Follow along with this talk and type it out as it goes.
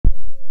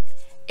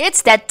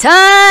It's that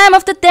time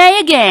of the day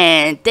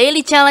again!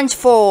 Daily challenge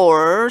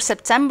for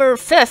September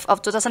 5th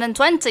of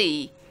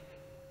 2020.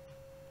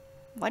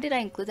 Why did I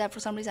include that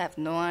for some reason? I have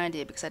no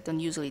idea because I don't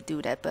usually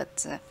do that,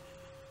 but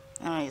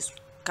I just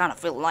kind of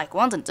feel like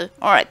wanting to.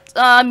 Alright,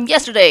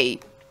 yesterday,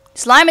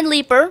 Slime and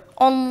Leaper,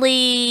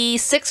 only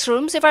 6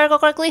 rooms if I recall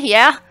correctly,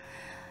 yeah.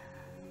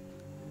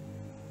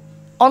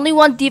 Only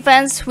one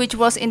defense, which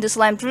was in the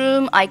slime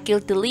room. I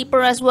killed the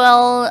Leaper as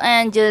well,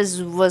 and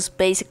just was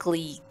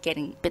basically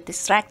getting a bit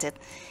distracted.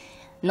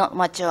 Not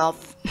much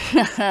of,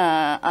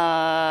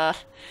 not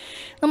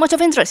much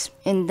of interest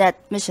in that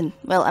mission.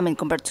 Well, I mean,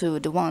 compared to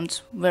the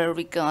ones where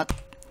we got,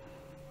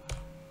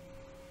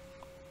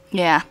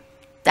 yeah,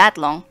 that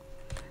long.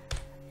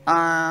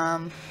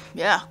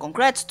 Yeah,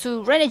 congrats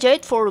to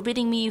Renegade for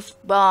beating me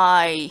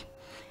by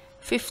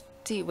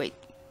 50. Wait,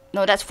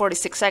 no, that's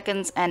 46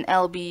 seconds, and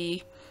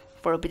LB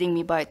for beating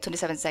me by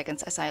 27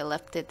 seconds as I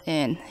left it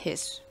in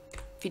his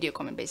video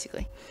comment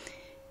basically.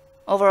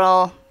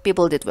 Overall,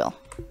 people did well.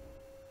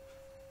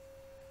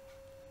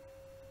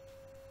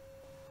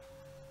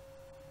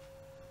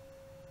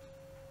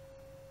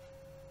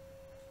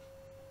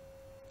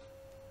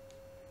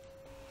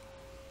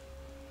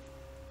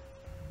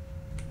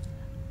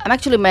 I'm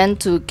actually meant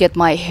to get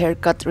my hair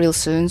cut real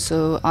soon,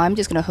 so I'm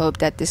just gonna hope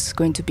that this is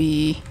going to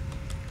be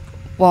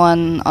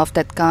one of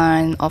that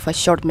kind of a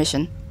short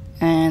mission,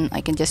 and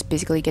I can just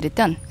basically get it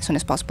done as soon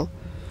as possible.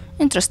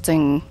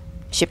 Interesting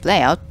ship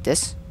layout,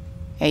 this.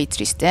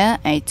 A3's there,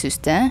 A2's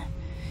there.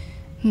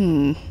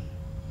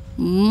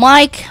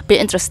 Might be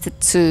interested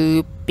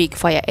to pick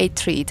via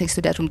A3 thanks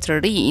to that room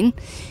 13,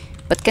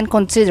 but can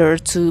consider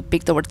to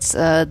pick towards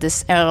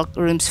this airlock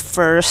rooms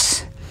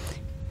first.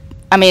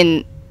 I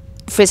mean,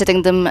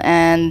 visiting them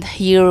and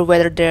hear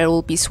whether there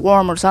will be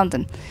swarm or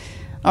something.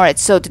 Alright,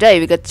 so today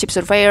we got Ship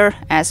Surveyor,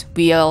 as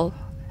we all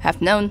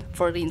have known,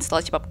 for the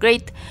installed ship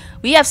upgrade.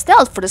 We have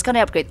Stealth for the Sky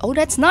upgrade. Oh,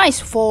 that's nice,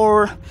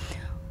 for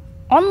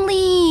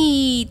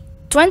only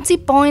 20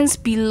 points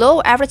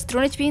below average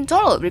drone HP in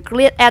total. We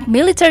cleared at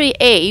Military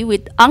A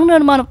with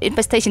unknown amount of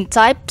infestation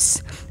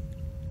types.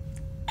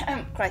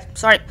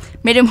 Sorry.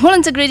 Medium hull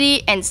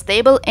integrity and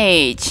stable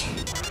age.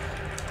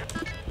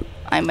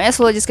 I may as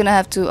well just gonna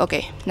have to,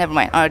 okay, never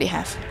mind, I already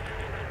have.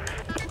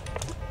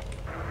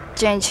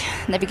 Change,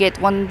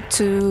 navigate 1,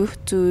 2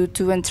 to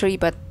 2 and 3,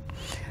 but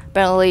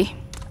apparently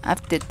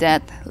I've did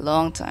that a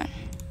long time.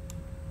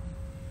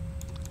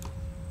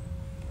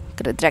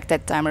 Gotta drag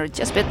that timer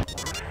just a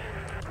bit.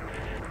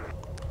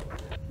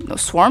 No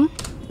swarm.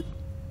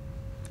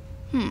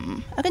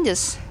 I can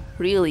just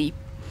really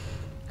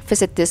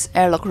visit this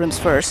airlock rooms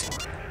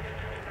first.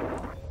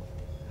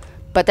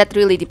 But that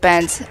really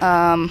depends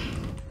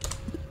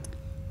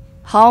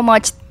how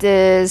much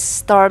this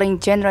starting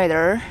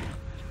generator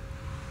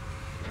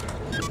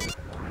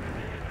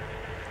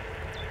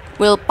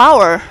will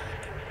power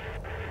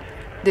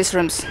these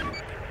rooms.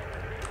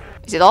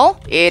 Is it all?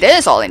 It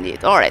is all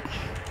indeed. Alright.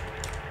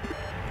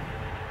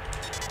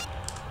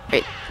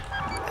 Wait.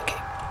 Okay.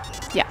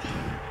 Yeah.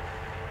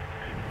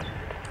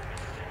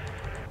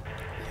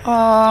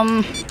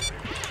 I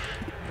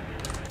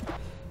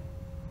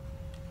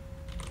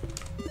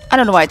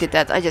don't know why I did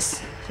that. I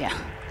just, yeah.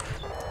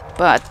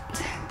 But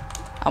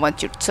I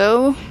want your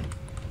toe.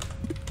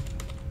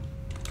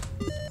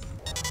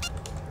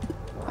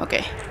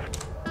 Okay.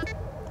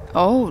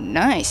 Oh,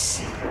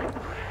 nice.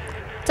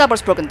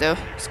 Teleport's broken though.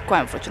 It's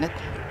quite unfortunate.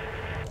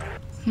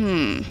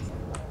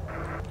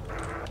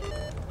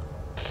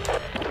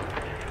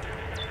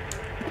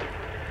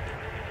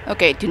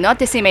 Okay, do not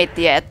decimate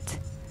yet.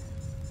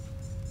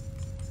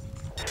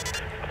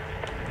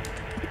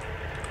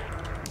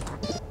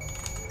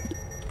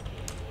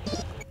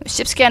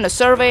 Ship scan, a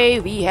survey,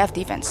 we have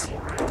defense.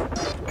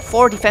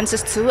 4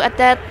 defenses too at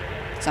that.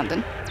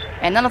 Something.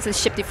 And none of the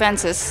ship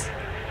defenses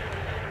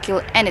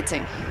kill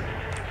anything.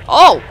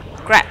 Oh!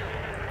 Crap!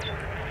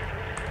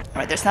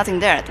 Alright, there's nothing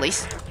there at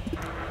least.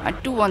 I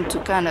do want to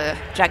kinda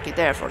drag you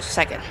there for a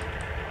second.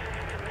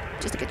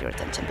 Just to get your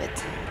attention a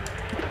bit.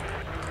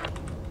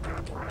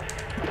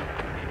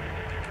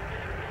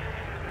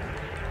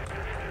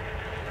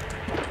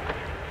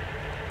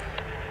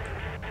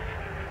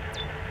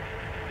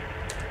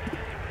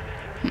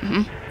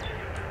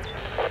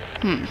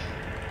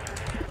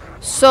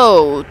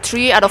 So,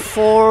 3 out of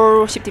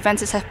 4 ship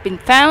defenses have been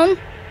found.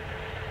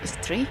 Is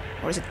it 3?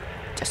 Or is it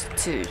just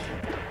 2?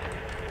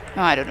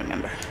 No, I don't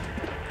remember.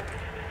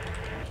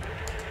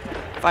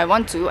 If I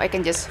want to, I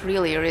can just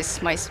really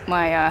risk my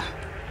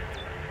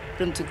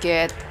room to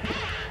get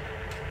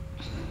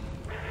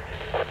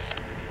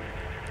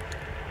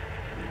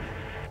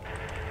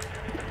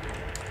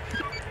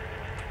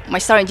my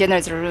starting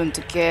generator room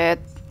to get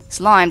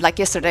slimed like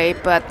yesterday,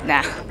 but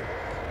nah,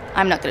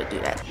 I'm not gonna do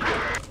that.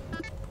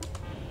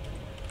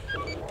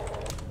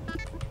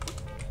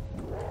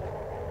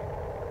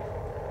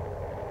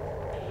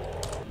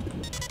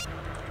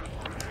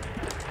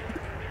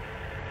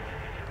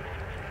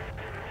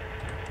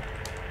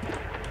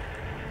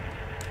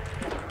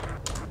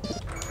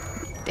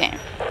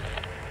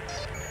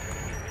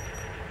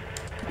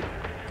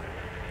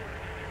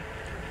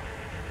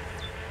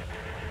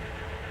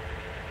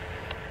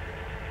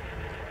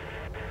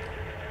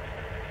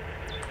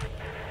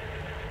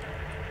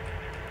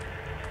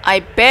 I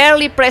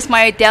barely pressed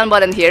my down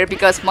button here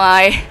because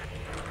my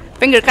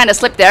finger kind of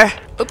slipped there.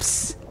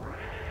 Oops.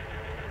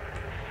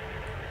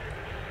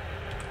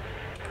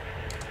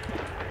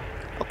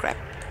 Oh crap.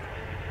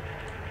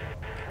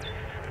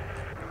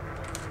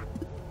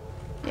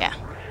 Yeah.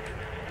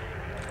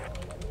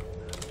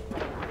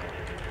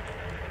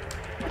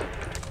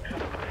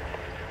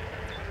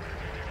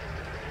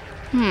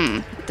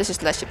 This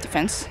is last ship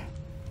defense.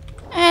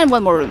 And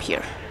one more room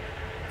here.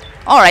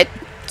 Alright,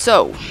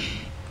 so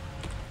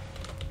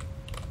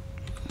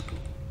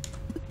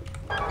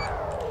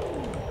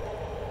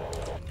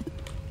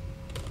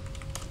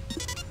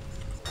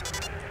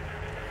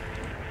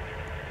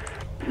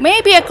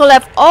maybe I could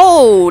have.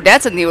 Oh,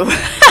 that's a new.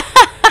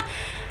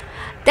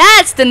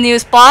 That's the new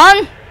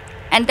spawn,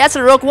 and that's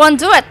a Rogue One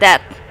too at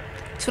that.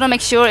 Just wanna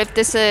make sure if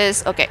this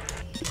is okay.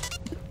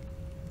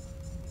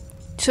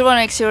 Just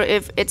wanna make sure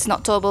if it's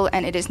not towable,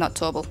 and it is not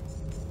towable.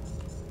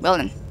 Well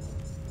then,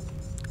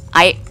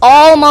 I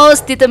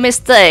almost did a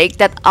mistake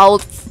that I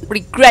would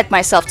regret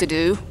myself to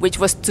do, which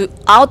was to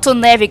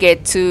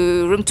auto-navigate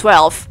to room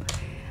 12.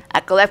 I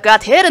could have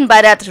got hidden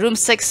by that room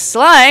 6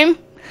 slime.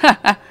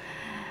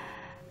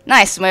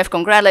 Nice, Smith.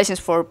 Congratulations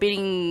for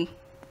being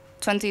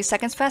 20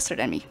 seconds faster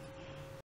than me.